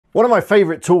One of my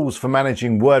favorite tools for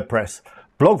managing WordPress,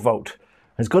 BlogVault,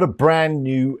 has got a brand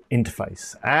new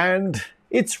interface and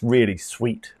it's really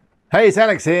sweet. Hey, it's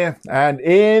Alex here, and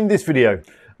in this video, I'm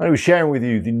going to be sharing with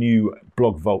you the new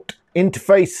BlogVault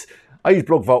interface. I use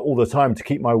BlogVault all the time to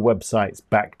keep my websites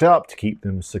backed up, to keep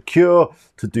them secure,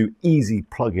 to do easy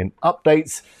plugin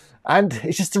updates, and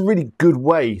it's just a really good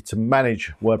way to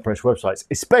manage WordPress websites,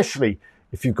 especially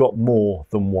if you've got more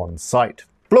than one site.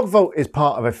 BlogVault is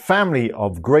part of a family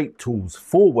of great tools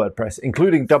for WordPress,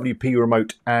 including WP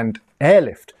Remote and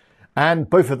Airlift. And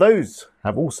both of those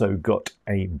have also got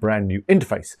a brand new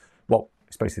interface. Well,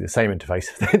 it's basically the same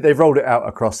interface. They've rolled it out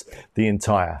across the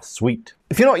entire suite.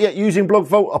 If you're not yet using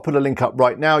BlogVault, I'll put a link up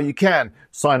right now. You can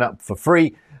sign up for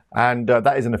free, and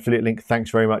that is an affiliate link. Thanks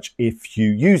very much if you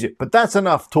use it. But that's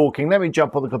enough talking. Let me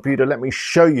jump on the computer. Let me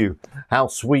show you how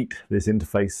sweet this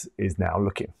interface is now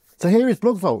looking. So here is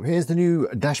BlogVault. Here's the new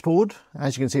dashboard.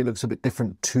 As you can see, it looks a bit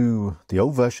different to the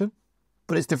old version,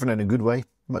 but it's different in a good way.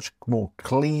 Much more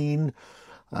clean,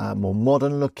 more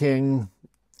modern looking,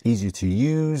 easier to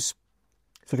use.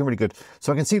 It's looking really good.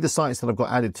 So I can see the sites that I've got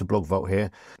added to BlogVault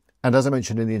here. And as I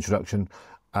mentioned in the introduction,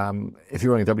 if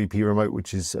you're running WP Remote,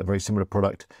 which is a very similar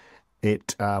product,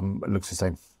 it looks the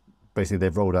same. Basically,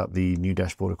 they've rolled out the new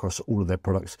dashboard across all of their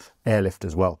products, Airlift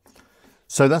as well.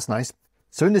 So that's nice.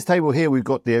 So in this table here, we've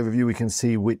got the overview. We can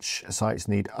see which sites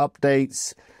need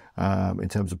updates in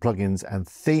terms of plugins and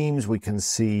themes. We can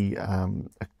see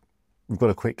we've got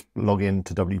a quick login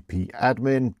to WP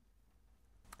Admin. And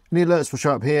the alerts will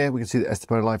show up here. We can see that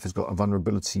Estepona Life has got a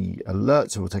vulnerability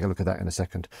alert, so we'll take a look at that in a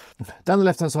second. Down the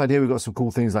left-hand side here, we've got some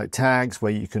cool things like tags,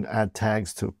 where you can add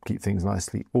tags to keep things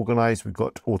nicely organized. We've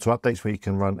got auto updates, where you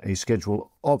can run a schedule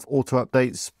of auto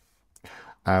updates.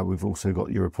 We've also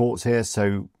got your reports here.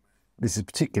 So this is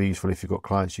particularly useful if you've got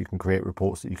clients. You can create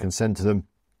reports that you can send to them.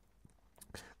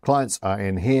 Clients are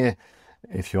in here.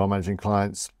 If you are managing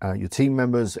clients, your team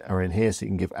members are in here, so you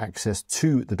can give access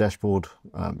to the dashboard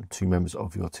to members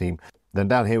of your team. Then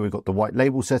down here, we've got the white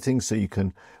label settings, so you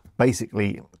can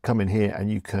basically come in here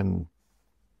and you can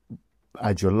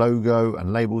add your logo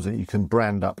and labels, and you can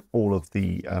brand up all of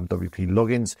the WP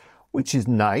logins, which is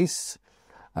nice.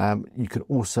 You can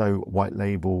also white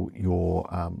label your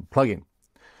plugin.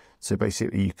 So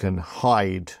basically you can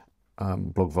hide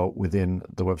BlogVault within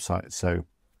the website. So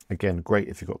again, great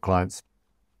if you've got clients.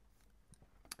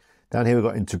 Down here we've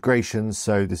got integrations.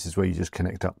 So this is where you just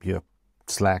connect up your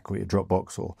Slack or your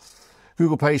Dropbox or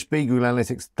Google PageSpeed, Google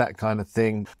Analytics, that kind of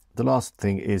thing. The last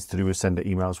thing is to do with sender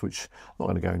emails, which I'm not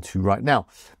going to go into right now.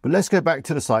 But let's go back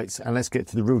to the sites and let's get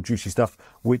to the real juicy stuff,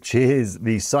 which is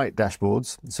the site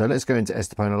dashboards. So let's go into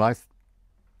Estepona Life.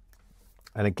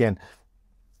 And again,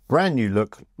 brand new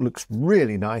look, looks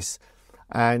really nice,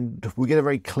 and we get a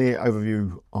very clear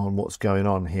overview on what's going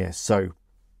on here. So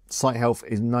site health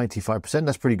is 95%,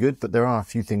 that's pretty good, but there are a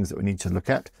few things that we need to look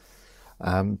at.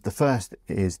 The first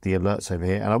is the alerts over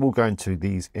here, and I will go into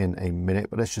these in a minute,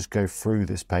 but let's just go through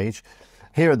this page.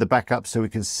 Here are the backups, so we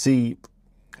can see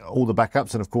all the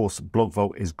backups, and of course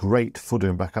BlogVault is great for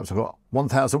doing backups. I've got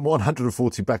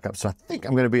 1,140 backups, so I think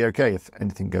I'm going to be okay if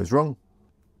anything goes wrong.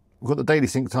 We've got the daily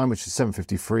sync time, which is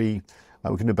 7:53.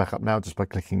 We can do backup now just by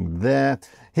clicking there.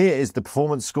 Here is the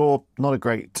performance score. Not a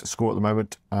great score at the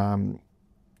moment. I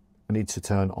need to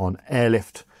turn on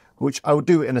Airlift, which I will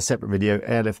do in a separate video.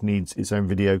 Airlift needs its own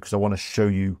video because I want to show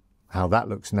you how that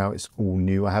looks now. It's all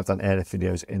new. I have done Airlift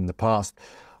videos in the past,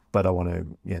 but I want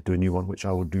to do a new one, which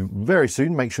I will do very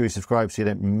soon. Make sure you subscribe so you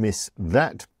don't miss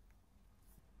that.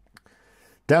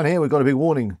 Down here, we've got a big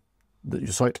warning that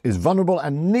your site is vulnerable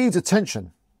and needs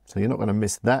attention. So you're not going to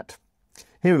miss that.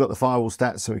 Here we've got the firewall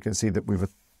stats, so we can see that we've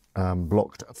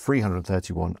blocked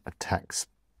 331 attacks.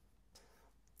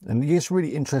 And yes,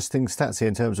 really interesting stats here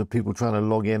in terms of people trying to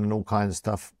log in and all kinds of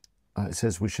stuff. It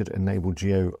says we should enable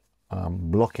geo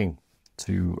blocking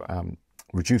to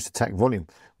reduce attack volume.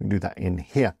 We can do that in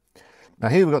here. Now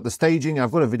here we've got the staging.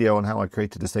 I've got a video on how I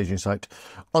created the staging site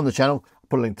on the channel. I'll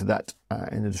put a link to that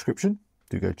in the description.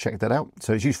 Do go check that out.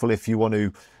 So it's useful if you want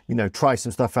to, try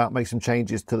some stuff out, make some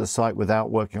changes to the site without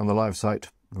working on the live site.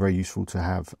 Very useful to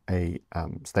have a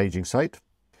staging site.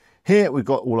 Here we've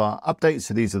got all our updates.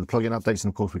 So these are the plugin updates,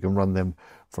 and of course we can run them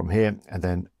from here. And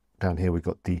then down here we've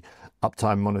got the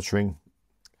uptime monitoring,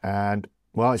 and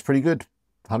well, it's pretty good.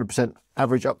 100%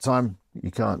 average uptime.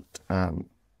 You can't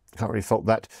really fault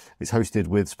that. It's hosted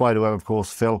with Spiderweb, of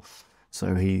course, Phil.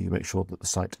 So he makes sure that the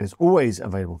site is always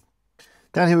available.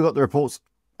 Down here we've got the reports.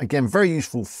 Again, very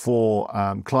useful for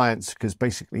clients, because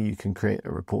basically you can create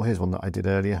a report. Here's one that I did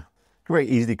earlier. Very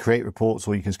easily create reports,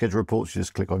 or you can schedule reports. You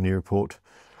just click on new report,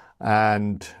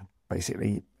 and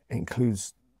basically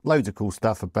includes loads of cool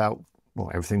stuff about, well,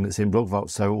 everything that's in BlogVault.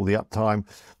 So all the uptime,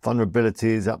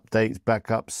 vulnerabilities, updates,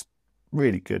 backups,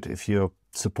 really good if you're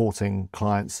supporting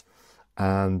clients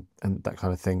and that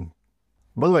kind of thing.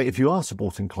 By the way, if you are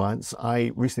supporting clients,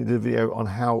 I recently did a video on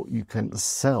how you can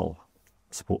sell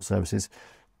support services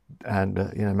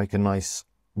and make a nice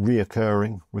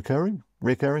recurring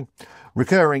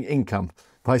income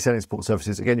by selling support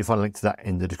services. Again, you'll find a link to that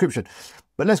in the description.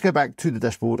 But let's go back to the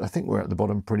dashboard. I think we're at the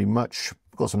bottom pretty much.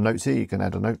 I've got some notes here. You can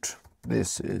add a note.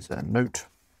 This is a note,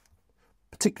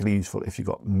 particularly useful if you've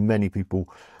got many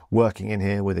people working in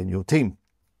here within your team.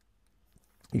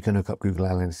 You can hook up Google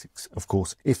Analytics, of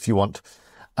course, if you want.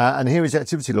 And here is the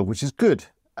activity log, which is good.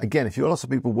 Again, if you've got lots of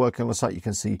people working on the site, you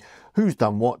can see who's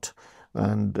done what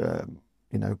and,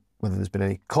 whether there's been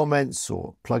any comments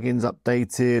or plugins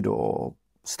updated or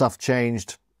stuff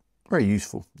changed. Very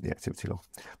useful, the activity log.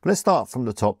 But let's start from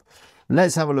the top.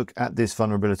 Let's have a look at this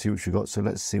vulnerability which we got. So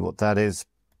let's see what that is.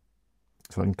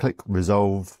 So I can click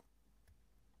resolve.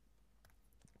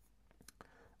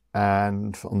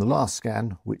 And on the last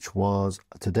scan, which was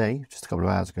today, just a couple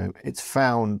of hours ago, it's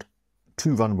found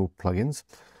 2 vulnerable plugins.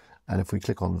 And if we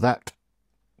click on that,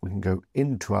 we can go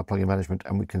into our plugin management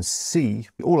and we can see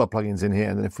all our plugins in here.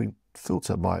 And then if we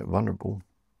filter by vulnerable,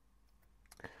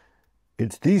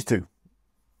 it's these 2.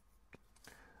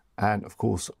 And of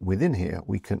course, within here,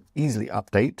 we can easily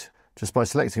update just by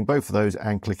selecting both of those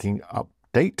and clicking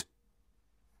update.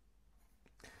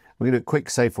 We're going to do a quick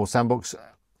save for sandbox.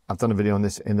 I've done a video on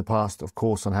this in the past, of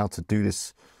course, on how to do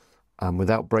this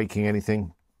without breaking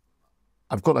anything.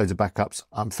 I've got loads of backups.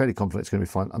 I'm fairly confident it's going to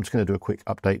be fine. I'm just going to do a quick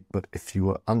update, but if you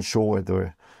were unsure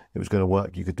whether it was going to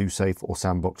work, you could do save or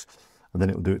sandbox, and then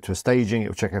it will do it to a staging. It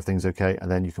will check everything's okay,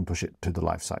 and then you can push it to the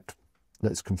live site.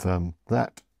 Let's confirm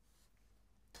that.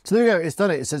 So there we go, it's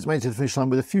done it. It says made it to the finish line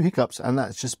with a few hiccups, and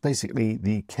that's just basically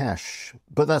the cache.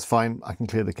 But that's fine. I can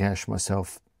clear the cache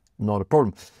myself, not a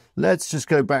problem. Let's just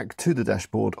go back to the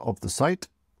dashboard of the site.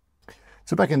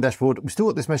 So back in dashboard, we still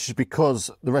got this message because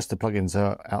the rest of the plugins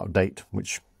are out of date,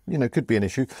 which, could be an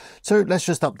issue. So let's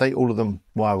just update all of them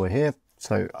while we're here.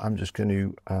 So I'm just going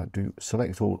to do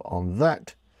select all on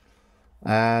that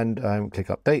and click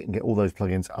update and get all those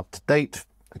plugins up to date.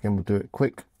 Again, we'll do it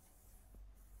quick.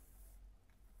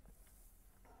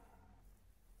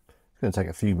 It's going to take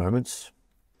a few moments.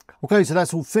 Okay, so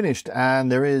that's all finished,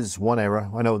 and there is one error.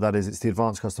 I know what that is. It's the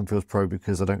Advanced Custom Fields Pro,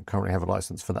 because I don't currently have a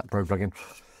license for that Pro plugin.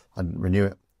 I didn't renew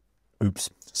it. Oops.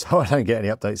 So I don't get any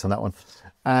updates on that one.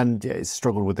 And yeah, it's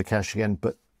struggled with the cache again,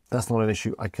 but that's not an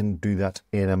issue. I can do that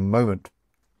in a moment.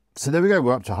 So there we go.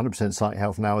 We're up to 100% site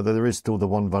health now, although there is still the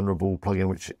one vulnerable plugin,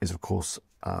 which is, of course,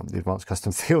 the Advanced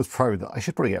Custom Fields Pro that I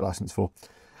should probably get a license for.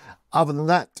 Other than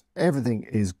that, everything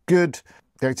is good.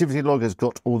 The activity log has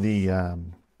got all the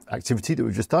activity that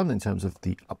we've just done in terms of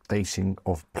the updating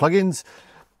of plugins.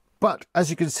 But as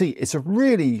you can see, it's a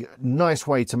really nice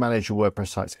way to manage your WordPress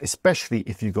sites, especially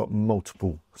if you've got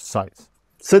multiple sites.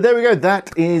 So there we go.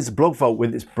 That is BlogVault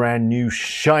with its brand new,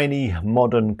 shiny,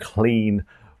 modern, clean,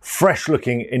 fresh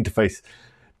looking interface.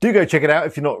 Do go check it out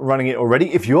if you're not running it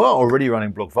already. If you are already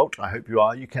running BlogVault, I hope you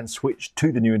are, you can switch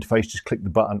to the new interface. Just click the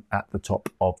button at the top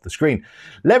of the screen.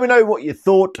 Let me know what you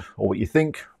thought or what you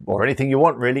think or anything you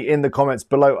want really in the comments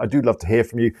below. I do love to hear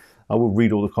from you. I will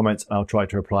read all the comments and I'll try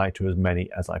to reply to as many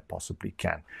as I possibly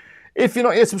can. If you're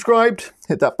not yet subscribed,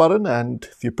 hit that button. And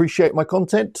if you appreciate my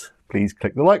content, please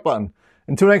click the like button.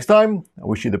 Until next time, I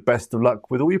wish you the best of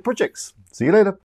luck with all your projects. See you later.